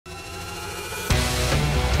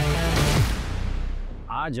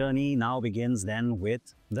Our journey now begins then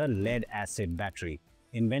with the lead-acid battery,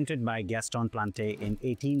 invented by Gaston Plante in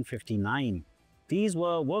 1859. These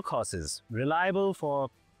were workhorses, reliable for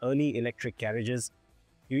early electric carriages.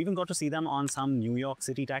 You even got to see them on some New York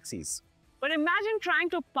City taxis. But imagine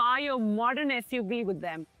trying to power your modern SUV with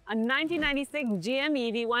them. A 1996 GM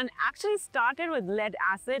EV1 actually started with lead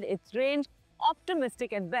acid, its range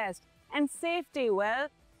optimistic at best, and safety, well,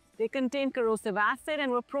 they contained corrosive acid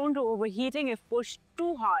and were prone to overheating if pushed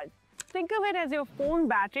too hard. Think of it as your phone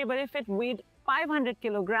battery, but if it weighed 500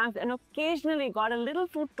 kilograms and occasionally got a little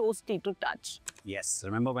too toasty to touch. Yes,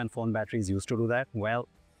 remember when phone batteries used to do that? Well,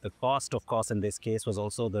 the cost, of course, in this case was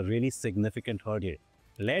also the really significant hurdle.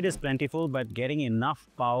 Lead is plentiful, but getting enough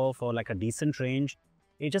power for like a decent range,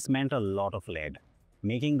 it just meant a lot of lead,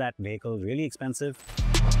 making that vehicle really expensive